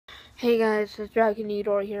Hey guys, it's Dragon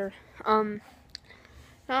Eater here. Not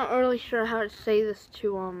really sure how to say this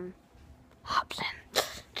to, Hobson.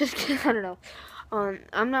 Just kidding, I don't know.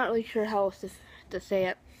 I'm not really sure how else to say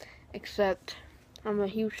it, except I'm a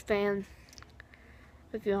huge fan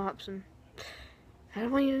of you, Hobson. I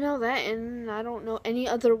don't want you to know that, and I don't know any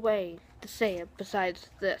other way to say it besides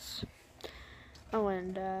this. Oh,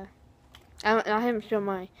 and, I haven't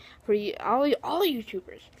shown for you, all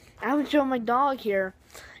YouTubers, I haven't shown my dog here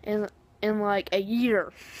in like a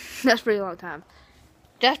year. That's a pretty long time.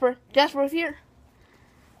 Jasper is here.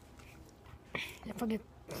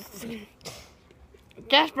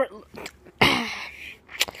 Jasper,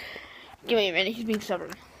 give me a minute. He's being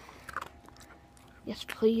stubborn. Yes,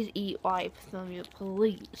 please eat wipe from you,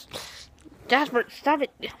 please. Jasper, stop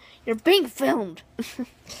it. You're being filmed.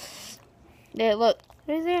 There, look.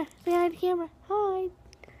 Right there, behind the camera. Hi.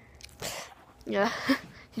 Yeah,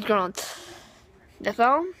 he's gone. That's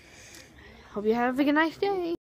all. Hope you have a nice day.